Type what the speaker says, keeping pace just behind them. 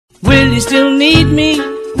Will you still need me?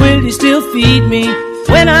 Will you still feed me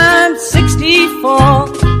when I'm 64?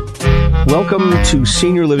 Welcome to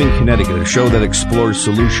Senior Living Connecticut, a show that explores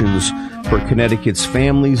solutions for Connecticut's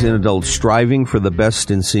families and adults striving for the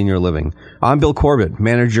best in senior living. I'm Bill Corbett,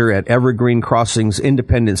 manager at Evergreen Crossings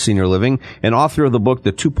Independent Senior Living and author of the book,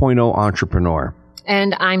 The 2.0 Entrepreneur.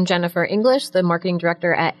 And I'm Jennifer English, the marketing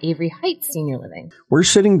director at Avery Heights Senior Living. We're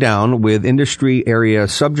sitting down with industry area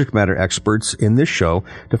subject matter experts in this show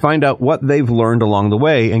to find out what they've learned along the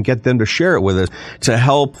way and get them to share it with us to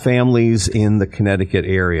help families in the Connecticut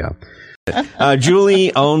area.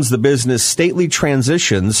 Julie owns the business Stately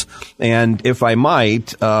Transitions, and if I might,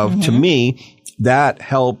 to me, that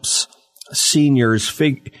helps seniors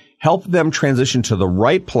help them transition to the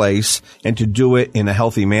right place and to do it in a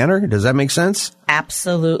healthy manner. Does that make sense?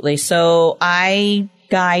 Absolutely. So I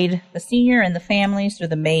guide the senior and the families through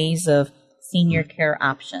the maze of senior care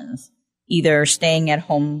options, either staying at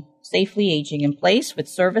home safely, aging in place with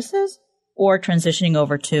services, or transitioning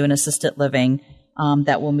over to an assisted living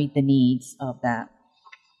that will meet the needs of that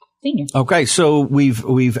senior. Okay, so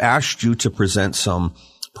we've asked you to present some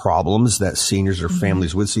problems that seniors or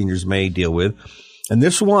families with seniors may deal with. And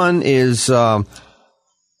this one is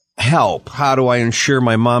help. How do I ensure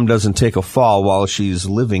my mom doesn't take a fall while she's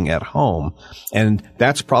living at home? And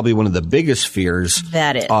that's probably one of the biggest fears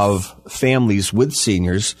of families with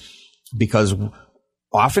seniors, because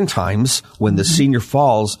oftentimes when the senior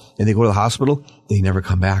falls and they go to the hospital, they never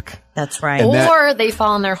come back. That's right. Or they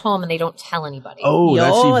fall in their home and they don't tell anybody. Oh,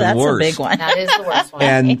 that's even that's worse. A big one. That is the worst one.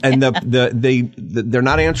 And they're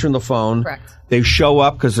not answering the phone. Correct. They show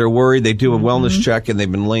up because they're worried. They do a wellness check and they've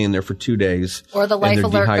been laying there for 2 days. Or the life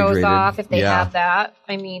alert goes off if they Yeah. have that.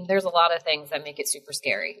 I mean, there's a lot of things that make it super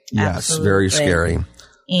scary. Yes, Absolutely. very scary.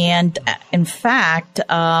 And in fact,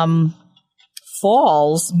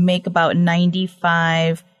 falls make about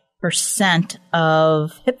 95%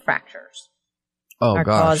 of hip fractures are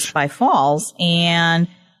caused by falls. And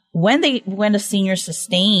when a senior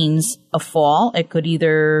sustains a fall, it could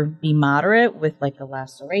either be moderate with like a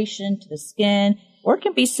laceration to the skin, or it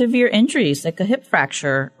can be severe injuries like a hip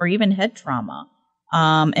fracture or even head trauma.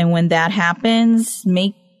 And when that happens,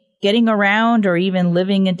 getting around or even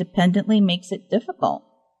living independently makes it difficult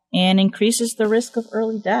and increases the risk of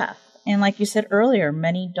early death. And like you said earlier,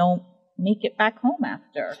 many don't make it back home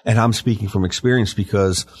after. And I'm speaking from experience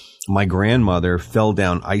because my grandmother fell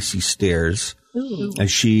down icy stairs. Ooh. And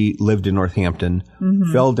she lived in Northampton,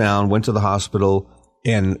 fell down, went to the hospital,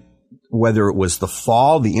 and whether it was the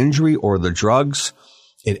fall, the injury, or the drugs,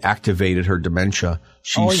 it activated her dementia.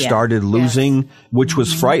 She started losing, which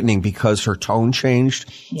was frightening because her tone changed.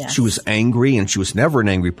 Yes. She was angry, and she was never an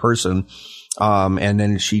angry person. And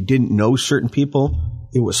then she didn't know certain people.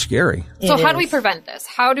 It was scary. So how do we prevent this?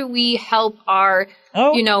 How do we help our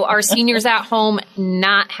seniors at home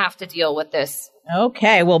not have to deal with this?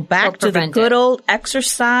 Okay, well, back to the good old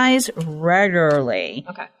exercise regularly.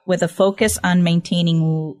 Okay. With a focus on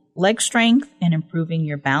maintaining leg strength and improving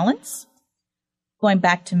your balance. Going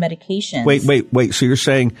back to medications. Wait. So you're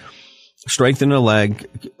saying strengthening their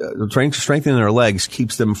legs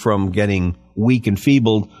keeps them from getting weak and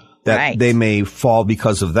feeble, that they may fall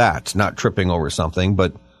because of that, not tripping over something,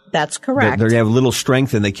 but that's correct. They have little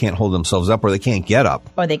strength and they can't hold themselves up, or they can't get up.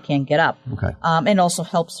 Okay. And also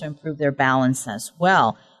helps to improve their balance as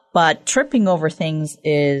well. But tripping over things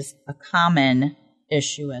is a common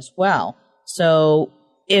issue as well. So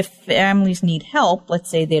if families need help, let's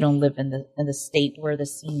say they don't live in the state where the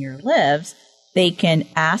senior lives, they can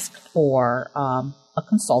ask for a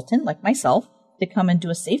consultant like myself to come and do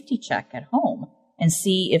a safety check at home and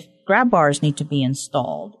see if grab bars need to be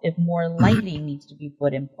installed, if more lighting needs to be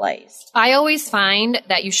put in place. I always find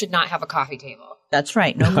that you should not have a coffee table. That's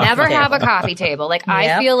right. Never have a coffee table. Like,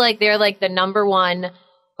 I feel like they're like the number one,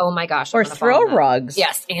 oh my gosh. Or throw rugs.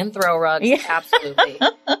 Yes, and throw rugs. Yeah. Absolutely.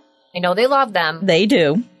 I know they love them. They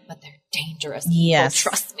do. But they're dangerous. Yes.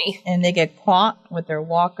 People, trust me. And they get caught with their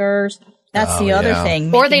walkers. That's the other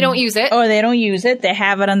thing. Or they don't use it. Or they don't use it. They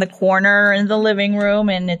have it on the corner in the living room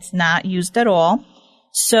and it's not used at all.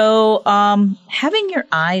 So having your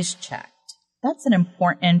eyes checked, that's an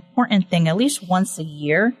important thing, at least once a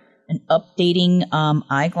year, and updating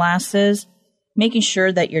eyeglasses, making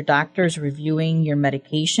sure that your doctor is reviewing your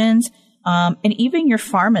medications, and even your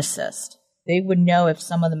pharmacist. They would know if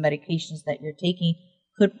some of the medications that you're taking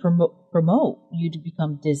could promote you to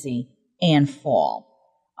become dizzy and fall.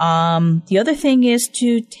 The other thing is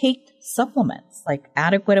to take supplements, like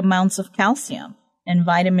adequate amounts of calcium and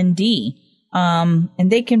vitamin D.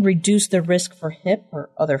 And they can reduce the risk for hip or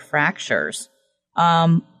other fractures.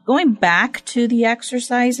 Going back to the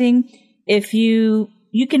exercising, if you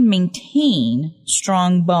you can maintain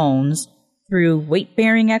strong bones through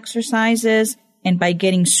weight-bearing exercises and by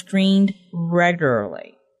getting screened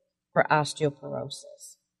regularly for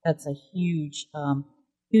osteoporosis. That's a huge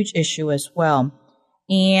issue as well.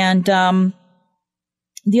 And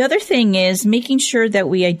the other thing is making sure that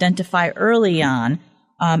we identify early on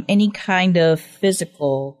any kind of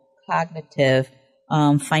physical, cognitive,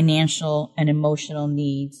 financial, and emotional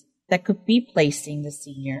needs that could be placing the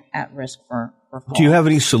senior at risk for fall. Do you have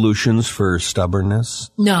any solutions for stubbornness?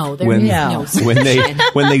 No, there is no solution.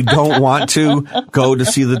 when they don't want to go to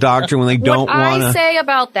see the doctor, when they don't want to. What I say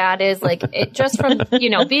about that is, like, it just from,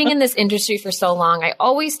 being in this industry for so long, I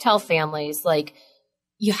always tell families, like,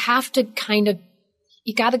 you have to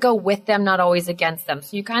you got to go with them, not always against them.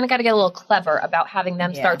 So you kind of got to get a little clever about having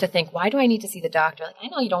them start to think, why do I need to see the doctor? Like, I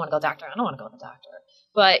know you don't want to go to the doctor. I don't want to go to the doctor.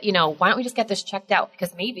 But, why don't we just get this checked out?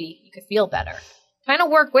 Because maybe you could feel better. Kind of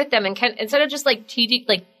work with them and instead of just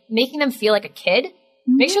making them feel like a kid,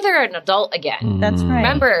 make sure they're an adult again. That's right.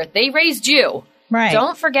 Remember, they raised you. Right.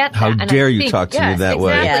 Don't forget that. How dare you talk to me that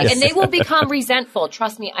way? Yes. And they will become resentful.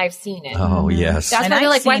 Trust me, I've seen it. Oh, yes. That's why they're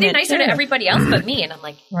like, why are they nicer to everybody else but me? And I'm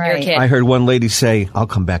like, you're a kid. I heard one lady say, I'll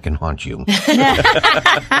come back and haunt you.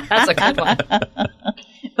 That's a good one.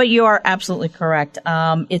 But you are absolutely correct.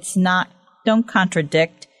 It's not, don't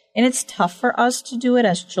contradict. And it's tough for us to do it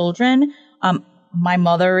as children. My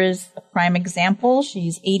mother is a prime example.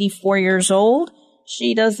 She's 84 years old.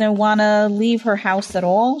 She doesn't want to leave her house at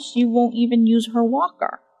all. She won't even use her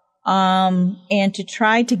walker. And to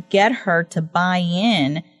try to get her to buy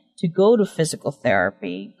in to go to physical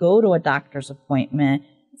therapy, go to a doctor's appointment,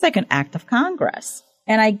 it's like an act of Congress.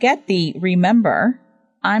 And I get remember,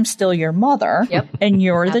 I'm still your mother and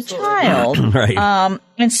you're the child. Right.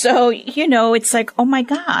 And so, it's like, oh my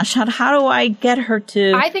gosh, how do I get her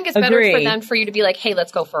to I think it's better for you to be like, hey,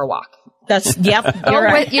 let's go for a walk. That's, you're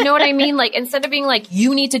right. You know what I mean? Like, instead of being like,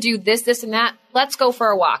 you need to do this, this, and that, let's go for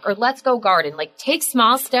a walk or let's go garden. Like, take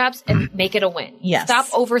small steps and make it a win. Yes. Stop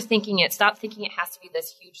overthinking it. Stop thinking it has to be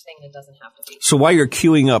this huge thing that doesn't have to be. So while you're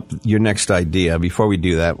queuing up your next idea, before we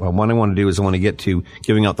do that, what I want to do is I want to get to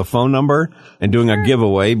giving out the phone number and doing a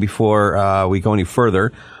giveaway before we go any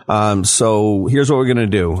further. So here's what we're going to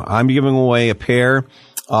do. I'm giving away a pair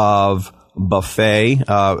of buffet,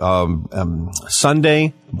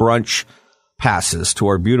 Sunday brunch passes to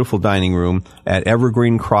our beautiful dining room at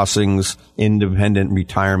Evergreen Crossings Independent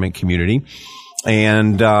Retirement Community.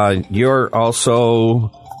 And you're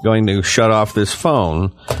also going to shut off this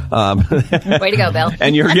phone. Way to go, Bill.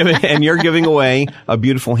 And you're giving away a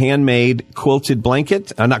beautiful handmade quilted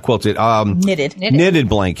blanket. Not quilted, knitted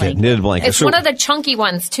blanket. It's one of the chunky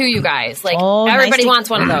ones too, you guys. Like, everybody wants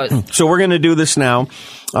one of those. So we're going to do this now.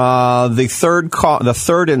 The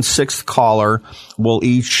third and sixth caller will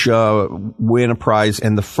each win a prize,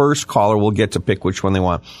 and the first caller will get to pick which one they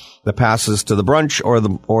want. The passes to the brunch or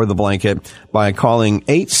the blanket by calling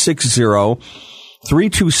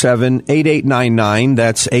 860-327-8899.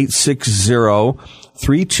 That's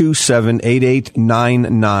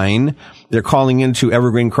 860-327-8899. They're calling into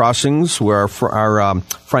Evergreen Crossings, where our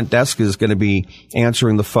front desk is going to be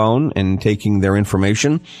answering the phone and taking their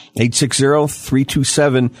information.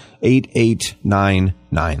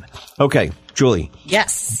 860-327-8899. Okay, Julie.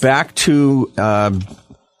 Yes. Back to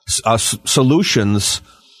solutions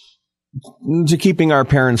to keeping our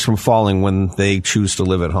parents from falling when they choose to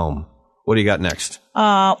live at home. What do you got next?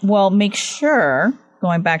 Well, make sure,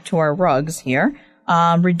 going back to our rugs here,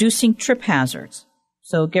 reducing trip hazards.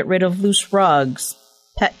 So get rid of loose rugs,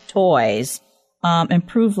 pet toys,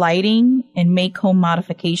 improve lighting, and make home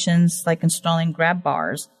modifications like installing grab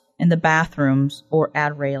bars in the bathrooms or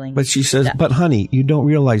add railings. But she says, but honey, you don't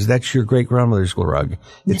realize that's your great-grandmother's rug.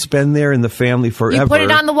 It's been there in the family forever. You put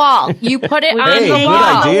it on the wall. You put it on the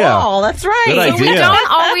wall. Good idea. That's right. Good idea. So we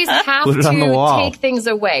don't always have to take things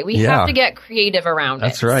away. We have to get creative around it.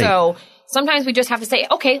 That's right. So sometimes we just have to say,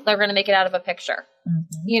 okay, we're going to make it out of a picture.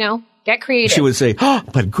 Mm-hmm. Get creative. She would say,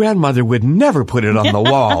 but grandmother would never put it on the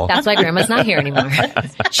wall. That's why grandma's not here anymore.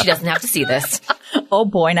 She doesn't have to see this. Oh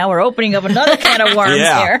boy, now we're opening up another can of worms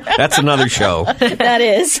here. That's another show. That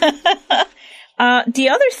is. The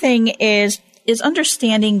other thing is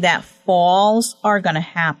understanding that falls are going to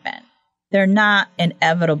happen. They're not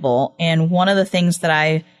inevitable. And one of the things that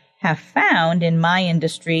I have found in my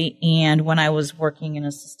industry and when I was working in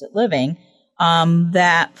assisted living,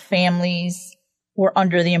 that families were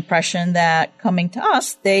under the impression that coming to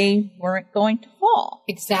us, they weren't going to fall.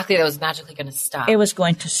 Exactly. That was magically going to stop. It was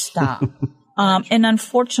going to stop. And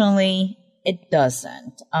unfortunately, it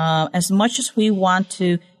doesn't. As much as we want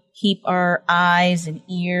to keep our eyes and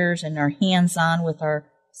ears and our hands on with our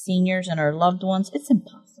seniors and our loved ones, it's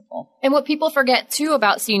impossible. And what people forget too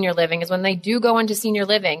about senior living is when they do go into senior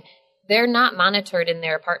living, they're not monitored in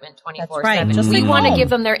their apartment 24/7. That's right. Just we like want to home. give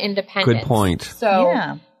them their independence. Good point. So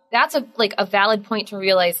Yeah. that's a valid point to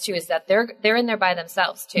realize too, is that they're in there by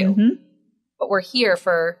themselves too. Mhm. But we're here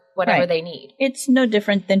for whatever Right. they need. It's no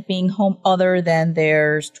different than being home other than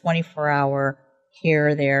there's 24-hour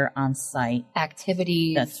care there on site.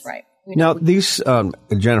 Activities. That's right. Now, these,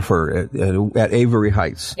 Jennifer, at Avery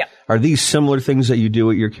Heights, Yeah. are these similar things that you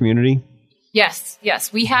do at your community? Yes.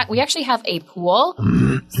 We actually have a pool.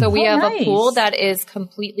 So we have nice. a pool that is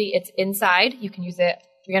it's inside. You can use it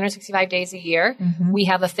 365 days a year. Mm-hmm. We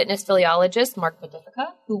have a fitness physiologist, Mark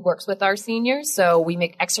Modifica, who works with our seniors. So we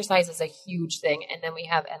make exercise as a huge thing. And then we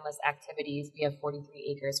have endless activities. We have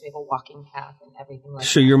 43 acres. We have a walking path and everything like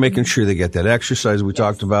So that. you're making sure they get that exercise we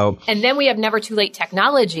talked about. And then we have never too late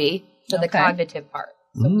technology for the Okay. cognitive part.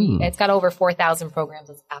 So it's got over 4,000 programs.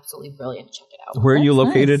 It's absolutely brilliant. Check it out. Where are you That's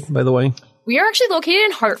located, by the way? We are actually located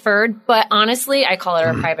in Hartford, but honestly, I call it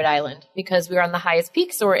our private island because we're on the highest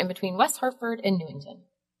peak. So we're in between West Hartford and Newington.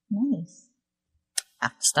 Nice.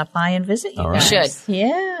 Have to stop by and visit you All guys. right. Should.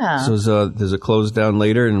 Yeah. So there's a close down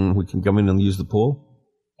later and we can come in and use the pool?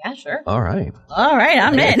 Yeah, sure. All right. All right,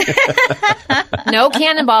 I'm in. No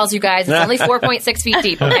cannonballs, you guys. It's only 4.6 feet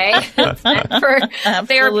deep, okay? It's meant for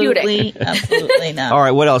therapeutic. Absolutely not. All right.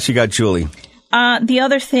 What else you got, Julie? The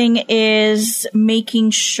other thing is making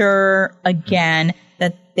sure, again,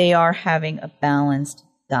 that they are having a balanced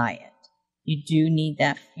diet. You do need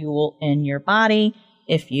that fuel in your body.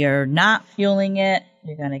 If you're not fueling it,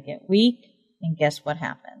 you're going to get weak. And guess what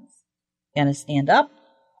happens? You're going to stand up.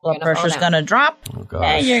 Blood You're gonna pressure's fall down. going to drop. Oh, gosh.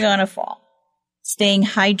 And you're going to fall. Staying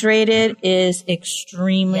hydrated is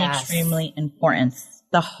extremely, Yes. extremely important.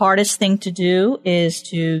 The hardest thing to do is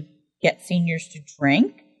to get seniors to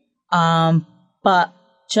drink. But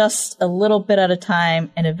just a little bit at a time,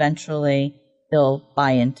 and eventually they'll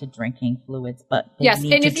buy into drinking fluids. But they Yes,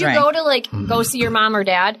 need and to if drink. you go to go see your mom or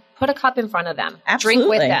dad, put a cup in front of them. Absolutely. Drink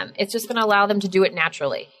with them. It's just going to allow them to do it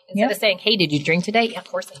naturally. Instead Yep. of saying, hey, did you drink today? Yeah, of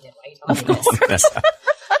course I did. Why are you telling me this?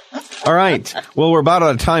 All right. Well, we're about out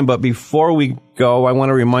of time, but before we go, I want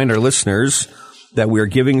to remind our listeners that we're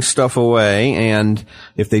giving stuff away. And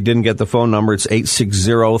if they didn't get the phone number, it's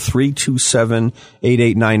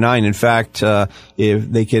 860-327-8899. In fact,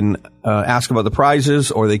 if they can ask about the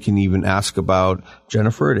prizes, or they can even ask about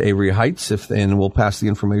Jennifer at Avery Heights, and we'll pass the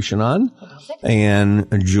information on. And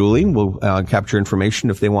Julie will capture information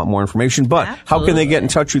if they want more information. But how can they get in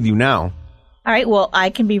touch with you now? All right. Well, I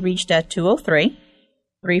can be reached at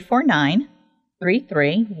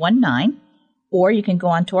 203-349-3319. Or you can go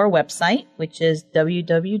onto our website, which is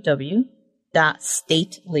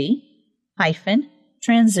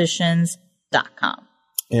www.stately-transitions.com.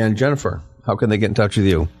 And Jennifer, how can they get in touch with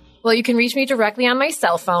you? Well, you can reach me directly on my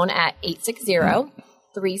cell phone at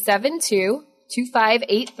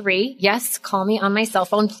 860-372-2583. Yes, call me on my cell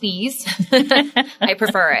phone, please. I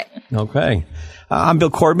prefer it. Okay. I'm Bill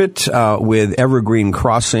Corbett with Evergreen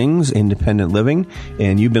Crossings Independent Living,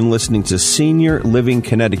 and you've been listening to Senior Living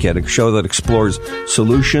Connecticut, a show that explores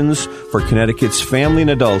solutions for Connecticut's family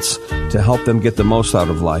and adults to help them get the most out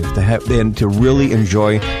of life and to really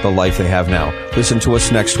enjoy the life they have now. Listen to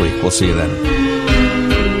us next week. We'll see you then.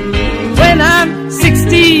 When I'm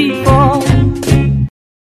 64